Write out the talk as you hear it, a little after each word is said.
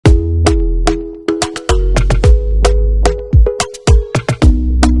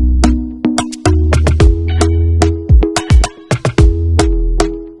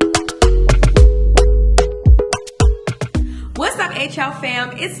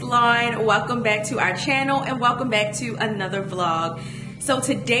it's Lauren. Welcome back to our channel and welcome back to another vlog. So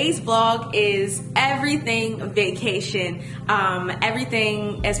today's vlog is everything vacation,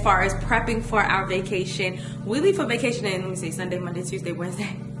 everything as far as prepping for our vacation. We leave for vacation in, let me see, Sunday, Monday, Tuesday, Wednesday.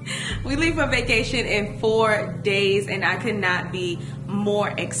 We leave for vacation in 4 days and I could not be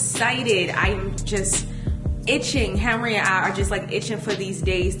more excited. I am just itching. Henry and I are just like itching for these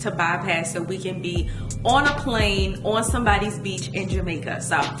days to bypass so we can be on a plane on somebody's beach in Jamaica.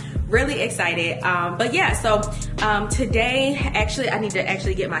 So really excited. But yeah, so today actually I need to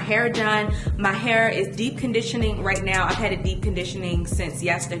actually get my hair done. My hair is deep conditioning right now. I've had it deep conditioning since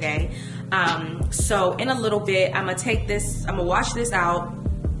yesterday. So in a little bit I'm gonna wash this out.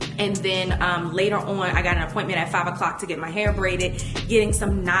 And then later on, I got an appointment at 5 o'clock to get my hair braided, getting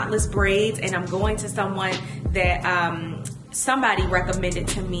some knotless braids. And I'm going to someone that somebody recommended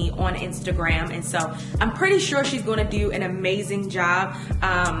to me on Instagram. And so I'm pretty sure she's going to do an amazing job.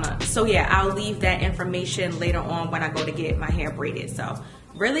 So yeah, I'll leave that information later on when I go to get my hair braided. So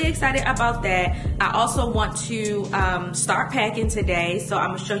really excited about that. I also want to start packing today. So I'm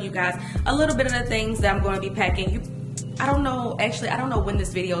going to show you guys a little bit of the things that I'm going to be packing. I don't know when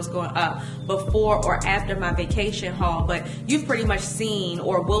this video is going up, before or after my vacation haul, but you've pretty much seen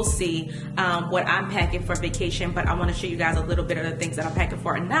or will see what I'm packing for vacation. But I want to show you guys a little bit of the things that I'm packing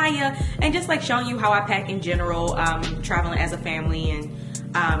for Aniya, and just like showing you how I pack in general, traveling as a family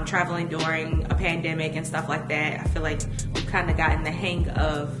and traveling during a pandemic and stuff like that. I feel like we've kind of gotten the hang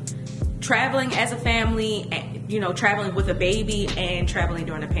of traveling as a family, and, you know, traveling with a baby and traveling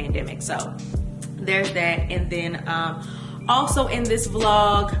during a pandemic. So there's that. And then also in this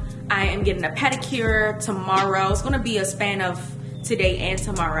vlog, I am getting a pedicure tomorrow. It's going to be a span of today and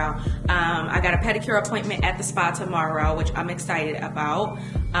tomorrow. I got a pedicure appointment at the spa tomorrow, which I'm excited about.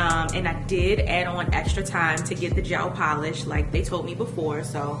 And I did add on extra time to get the gel polish like they told me before.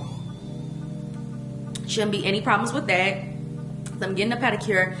 So shouldn't be any problems with that. I'm getting a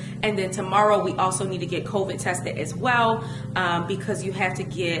pedicure, and then tomorrow we also need to get COVID tested as well, because you have to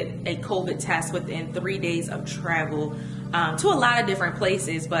get a COVID test within 3 days of travel to a lot of different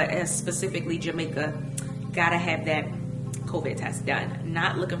places, but specifically Jamaica. Gotta have that COVID test done.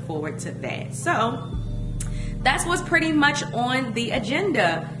 Not looking forward to that. So that's what's pretty much on the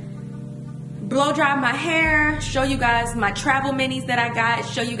agenda. Blow dry my hair, show you guys my travel minis that I got,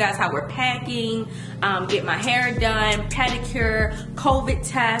 show you guys how we're packing, get my hair done, pedicure, COVID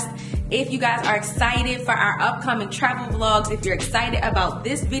test. If you guys are excited for our upcoming travel vlogs, if you're excited about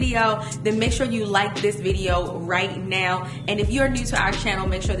this video, then make sure you like this video right now. And if you're new to our channel,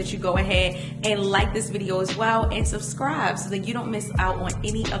 make sure that you go ahead and like this video as well and subscribe so that you don't miss out on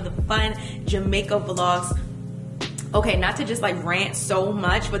any of the fun Jamaica vlogs. Okay, not to just like rant so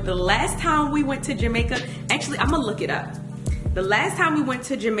much, but the last time we went to Jamaica, actually, I'm gonna look it up. The last time we went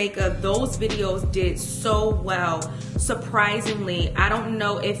to Jamaica, those videos did so well, surprisingly. I don't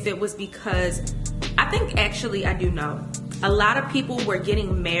know if it was because, I think actually I do know. A lot of people were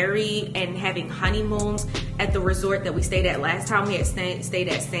getting married and having honeymoons at the resort that we stayed at last time. We had stayed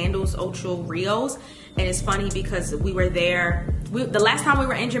at Sandals Ocho Rios. And it's funny because we were there, the last time we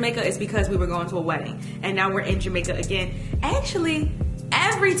were in Jamaica is because we were going to a wedding. And now we're in Jamaica again. Actually,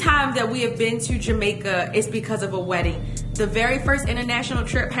 every time that we have been to Jamaica is because of a wedding. The very first international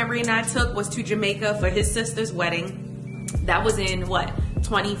trip Henry and I took was to Jamaica for his sister's wedding. That was in what,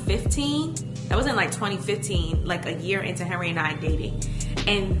 2015? That was in like 2015, like a year into Henry and I dating.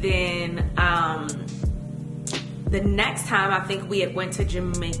 And then the next time I think we had went to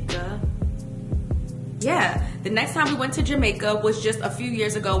Jamaica, yeah, the next time we went to Jamaica was just a few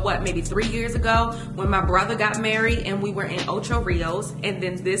years ago, what, maybe 3 years ago, when my brother got married and we were in Ocho Rios. And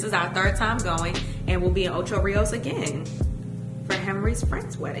then this is our third time going, and we'll be in Ocho Rios again for Henry's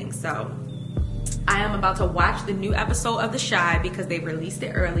friend's wedding. So I am about to watch the new episode of The Shy because they released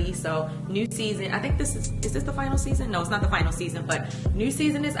it early. So new season, I think is this the final season? No, it's not the final season, but new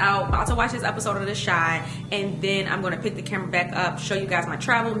season is out. About to watch this episode of The Shy, and then I'm gonna pick the camera back up, show you guys my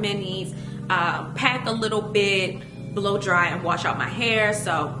travel minis, pack a little bit, blow dry, and wash out my hair.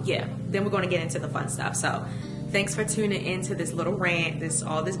 So yeah, then we're going to get into the fun stuff. So thanks for tuning into this little rant,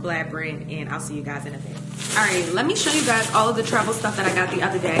 all this blabbering, and I'll see you guys in a bit. All right, let me show you guys all of the travel stuff that I got the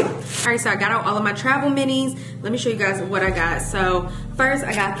other day. All right, so I got out all of my travel minis. Let me show you guys what I got. So first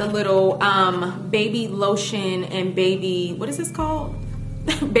I got the little baby lotion and baby, what is this called?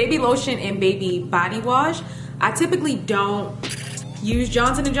 Baby lotion and baby body wash. I typically don't use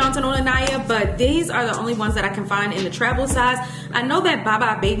Johnson & Johnson on Aniya, but these are the only ones that I can find in the travel size. I know that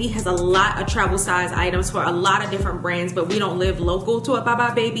Bye Baby has a lot of travel size items for a lot of different brands, but we don't live local to a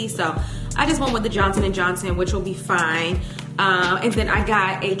Bye Baby, so I just went with the Johnson & Johnson, which will be fine. And then I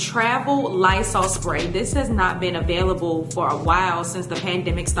got a travel Lysol spray. This has not been available for a while since the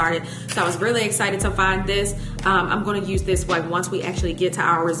pandemic started, so I was really excited to find this. I'm going to use this like once we actually get to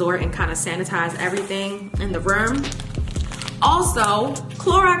our resort and kind of sanitize everything in the room. Also,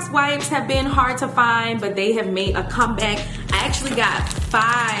 Clorox wipes have been hard to find, but they have made a comeback. I actually got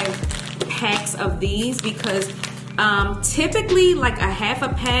 5 packs of these because typically like a half a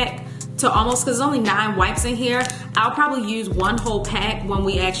pack to almost, because there's only 9 wipes in here, I'll probably use 1 whole pack when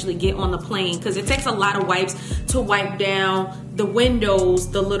we actually get on the plane, because it takes a lot of wipes to wipe down the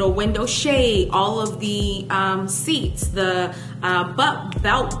windows, the little window shade, all of the seats, the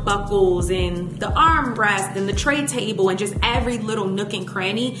belt buckles, and the armrest, and the tray table, and just every little nook and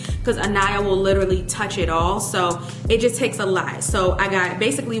cranny, because Aniya will literally touch it all. So it just takes a lot. So I got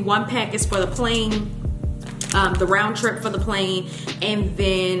basically 1 pack is for the plane, the round trip for the plane, and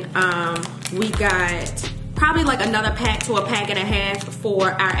then we got probably like another pack to a pack and a half for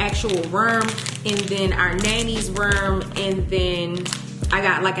our actual room, and then our nanny's room, and then I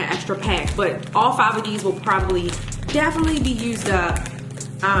got like an extra pack. But all 5 of these will probably definitely be used up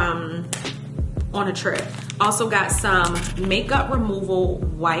on a trip. Also got some makeup removal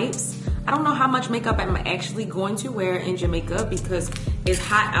wipes. I don't know how much makeup I'm actually going to wear in Jamaica because it's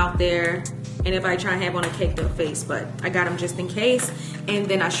hot out there, and if I try and have on a caked up face, but I got them just in case. And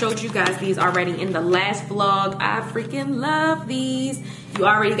then I showed you guys these already in the last vlog. I freaking love these. You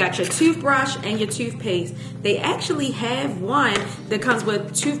already got your toothbrush and your toothpaste. They actually have one that comes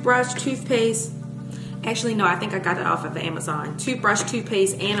with toothbrush, toothpaste. Actually, no, I think I got it off of Amazon. Toothbrush,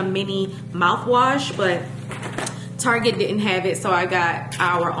 toothpaste, and a mini mouthwash, but Target didn't have it, so I got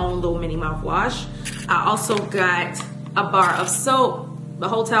our own little mini mouthwash. I also got a bar of soap. The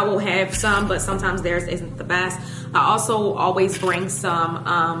hotel will have some, but sometimes theirs isn't the best. I also always bring some,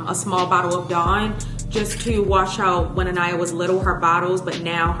 a small bottle of Dawn, just to wash out when Aniya was little, her bottles, but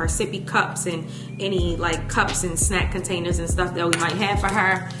now her sippy cups and any like cups and snack containers and stuff that we might have for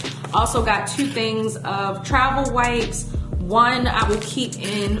her. Also got 2 things of travel wipes. One I will keep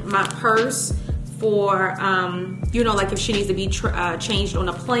in my purse for, you know, like if she needs to be changed on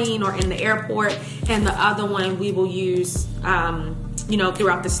a plane or in the airport, and the other one we will use, you know,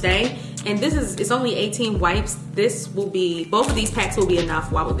 throughout the stay. And this is, it's only 18 wipes. This will be, both of these packs will be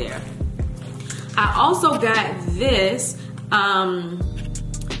enough while we're there. I also got this,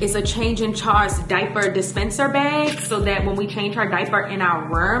 it's a change in charge diaper dispenser bag, so that when we change her diaper in our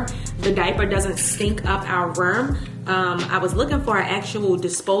room, the diaper doesn't stink up our room. I was looking for an actual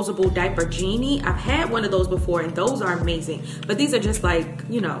disposable diaper genie. I've had one of those before, and those are amazing, but these are just like,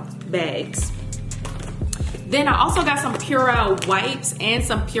 you know, bags. Then I also got some Purell wipes and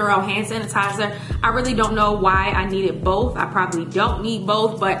some Purell hand sanitizer. I really don't know why I needed both. I probably don't need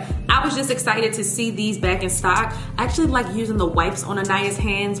both, but I was just excited to see these back in stock. I actually like using the wipes on Aniya's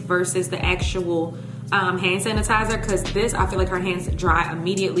hands versus the actual hand sanitizer, because this, I feel like her hands dry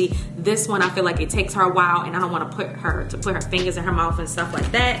immediately. This one, I feel like it takes her a while, and I don't want to put her fingers in her mouth and stuff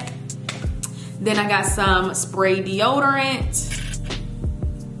like that. Then I got some spray deodorant.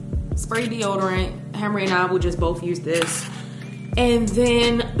 Henry and I will just both use this. And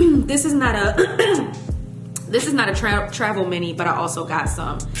then this is not a travel mini, but I also got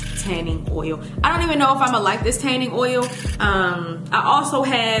some tanning oil. I don't even know if I'm gonna like this tanning oil. I also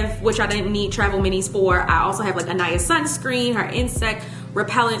have, which I didn't need travel minis for, I also have like Aniya sunscreen, her insect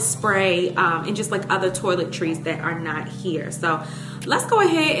repellent spray, and just like other toiletries that are not here. So let's go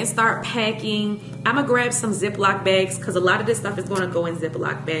ahead and start packing. I'm gonna grab some Ziploc bags because a lot of this stuff is gonna go in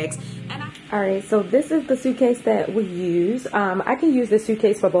Ziploc bags. All right, so this is the suitcase that we use. I can use this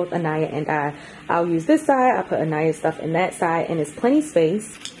suitcase for both Aniya and I. I'll use this side, I put Aniya's stuff in that side, and it's plenty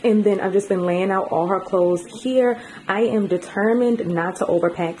space. And then I've just been laying out all her clothes here. I am determined not to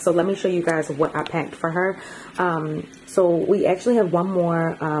overpack, so let me show you guys what I packed for her. So we actually have one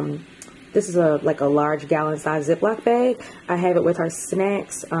more, this is like a large gallon size Ziploc bag. I have it with her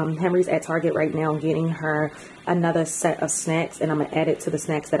snacks. Henry's at Target right now getting her another set of snacks, and I'm gonna add it to the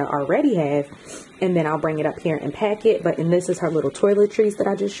snacks that I already have, and then I'll bring it up here and pack it. But and this is her little toiletries that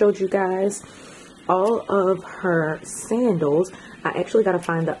I just showed you guys. All of her sandals, I actually gotta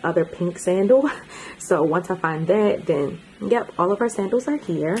find the other pink sandal. So once I find that, then yep, all of her sandals are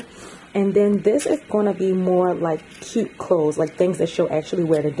here. And then this is going to be more like cute clothes, like things that she'll actually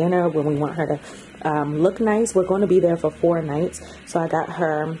wear to dinner when we want her to look nice. We're going to be there for 4 nights. So I got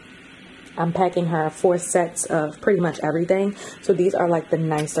her, I'm packing her 4 sets of pretty much everything. So these are like the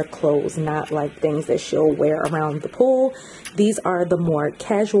nicer clothes, not like things that she'll wear around the pool. These are the more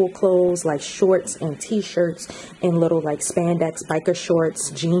casual clothes, like shorts and t-shirts and little like spandex biker shorts,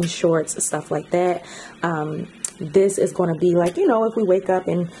 jean shorts, stuff like that. this is going to be like, you know, if we wake up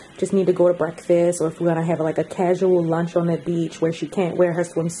and just need to go to breakfast, or if we're going to have like a casual lunch on the beach where she can't wear her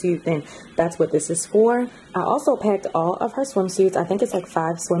swimsuit, then that's what this is for. I also packed all of her swimsuits. I think it's like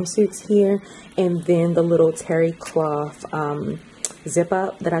 5 swimsuits here, and then the little terry cloth zip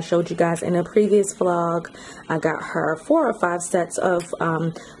up that I showed you guys in a previous vlog. I got her 4 or 5 sets of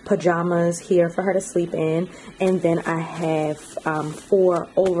pajamas here for her to sleep in, and then I have 4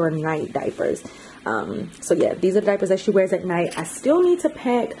 overnight diapers. So yeah, these are the diapers that she wears at night. I still need to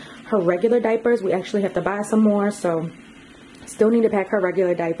pack her regular diapers. We actually have to buy some more, so still need to pack her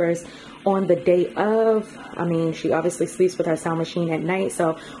regular diapers on the day of. I mean, she obviously sleeps with her sound machine at night,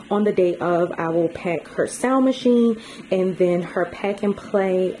 so on the day of, I will pack her sound machine, and then her pack and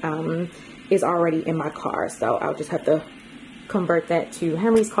play is already in my car, so I'll just have to convert that to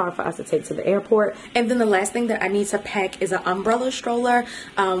Henry's car for us to take to the airport. And then the last thing that I need to pack is an umbrella stroller.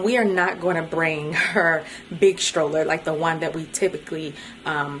 We are not going to bring her big stroller, like the one that we typically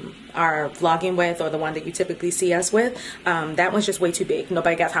are vlogging with, or the one that you typically see us with. That one's just way too big.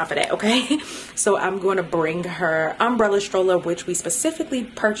 Nobody got time for that, okay? So I'm going to bring her umbrella stroller, which we specifically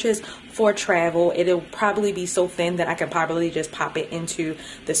purchased for travel. It'll probably be so thin that I can probably just pop it into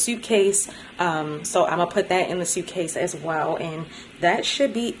the suitcase. So I'm gonna put that in the suitcase as well, and that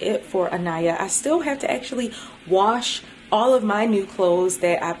should be it for Aniya. I still have to actually wash all of my new clothes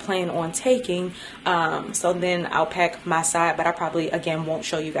that I plan on taking, so then I'll pack my side, but I probably again won't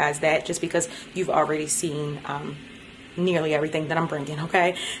show you guys that, just because you've already seen nearly everything that I'm bringing,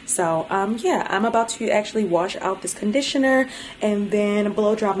 okay? So yeah, I'm about to actually wash out this conditioner and then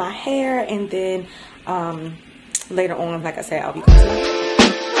blow dry my hair, and then later on, like I said, I'll be going.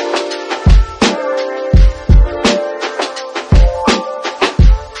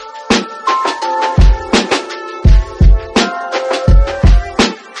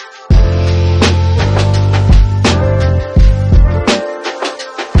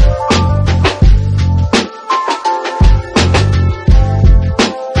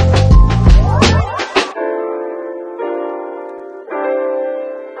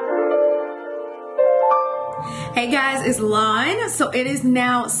 Hey guys, it's Lon. So it is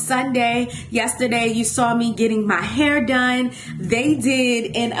now Sunday. Yesterday you saw me getting my hair done. They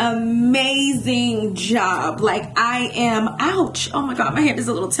did an amazing job. Like, I am, ouch, oh my god, my hair is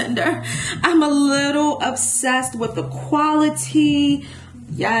a little tender. I'm a little obsessed with the quality.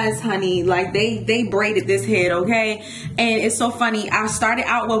 Yes, honey, like they braided this head, okay? And it's so funny. I started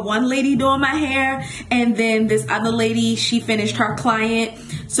out with one lady doing my hair, and then this other lady, she finished her client,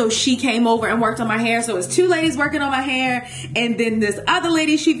 so she came over and worked on my hair. So it was 2 ladies working on my hair, and then this other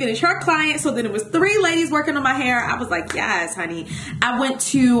lady, she finished her client, so then it was 3 ladies working on my hair. I was like, yes, honey. I went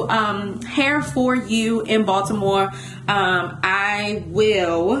to Hair For You in Baltimore. I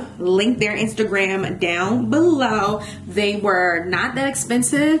will link their Instagram down below. They were not that expensive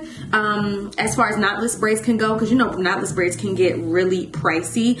as far as knotless braids can go, because you know knotless braids can get really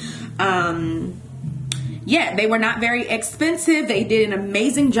pricey. Yeah, they were not very expensive. They did an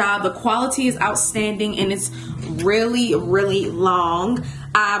amazing job. The quality is outstanding, and it's really, really long.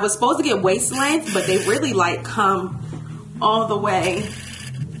 I was supposed to get waist length, but they really like come all the way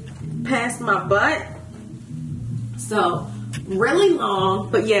past my butt. So really long,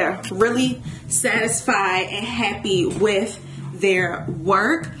 but yeah, really satisfied and happy with their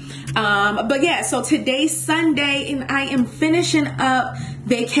work. But yeah, so today's Sunday, and I am finishing up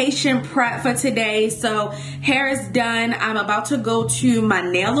vacation prep for today. So hair is done. I'm about to go to my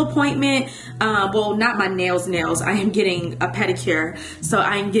nail appointment. Well, not my nails. I am getting a pedicure. So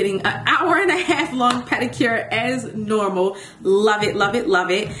I'm getting an hour-and-a-half long pedicure as normal. Love it, love it,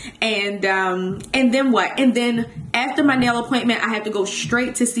 love it. And then what? And then after my nail appointment, I have to go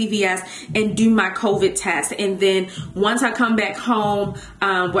straight to CVS and do my COVID test. And then once I come back home,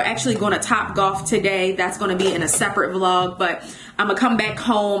 we're actually going to Topgolf today. That's going to be in a separate vlog, but I'm gonna come back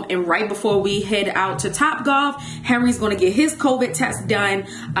home, and right before we head out to Topgolf, Henry's gonna get his COVID test done,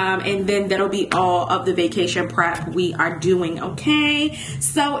 and then that'll be all of the vacation prep we are doing, okay?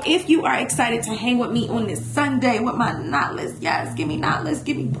 So if you are excited to hang with me on this Sunday with my knotless, yes, give me knotless,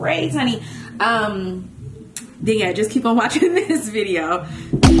 give me braids, honey, then yeah, just keep on watching this video.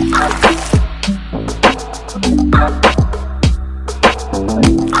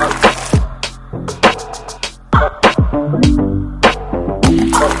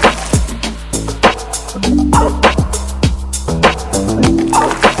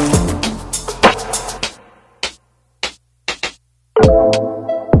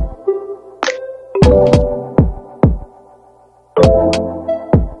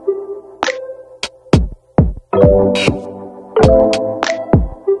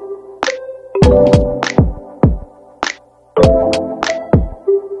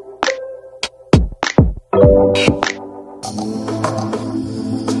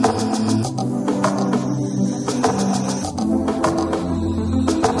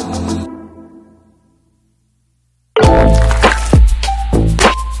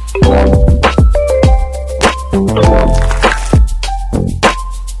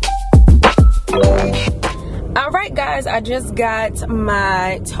 I just got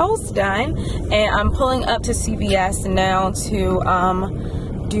my toast done, and I'm pulling up to CVS now to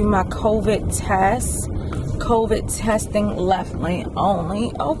do my COVID test. COVID testing left lane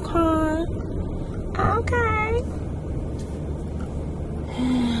only. Okay. Okay.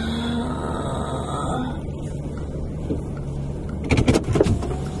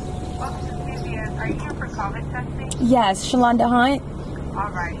 Are you here for COVID testing? Yes, Shalonda Hunt.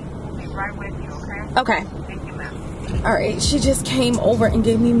 Alright, we'll be right with you, okay? Okay. Thank you, ma'am. All right, she just came over and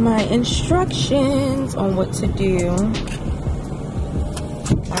gave me my instructions on what to do.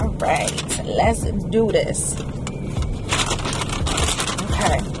 All right, let's do this.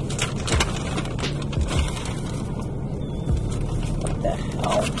 Okay. What the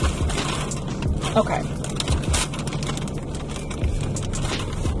hell? Okay.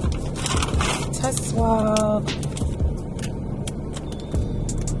 Test swab.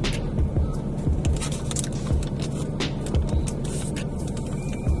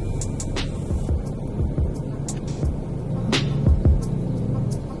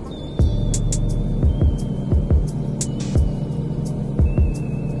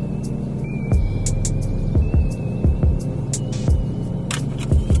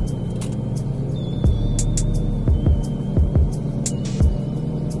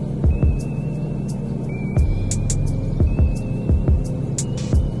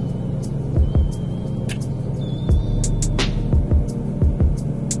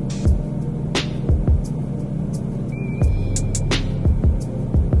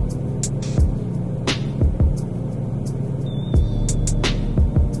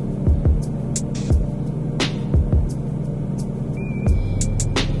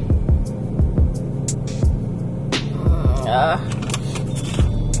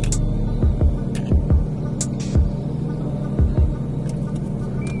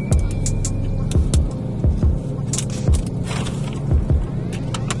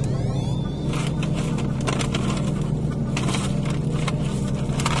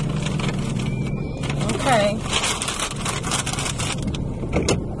 Okay.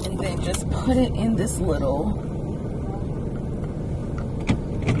 And then just put it in this little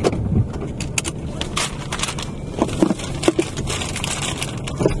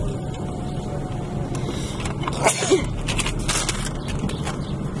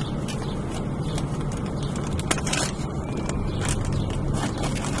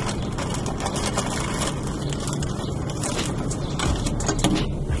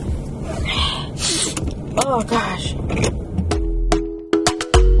oh gosh.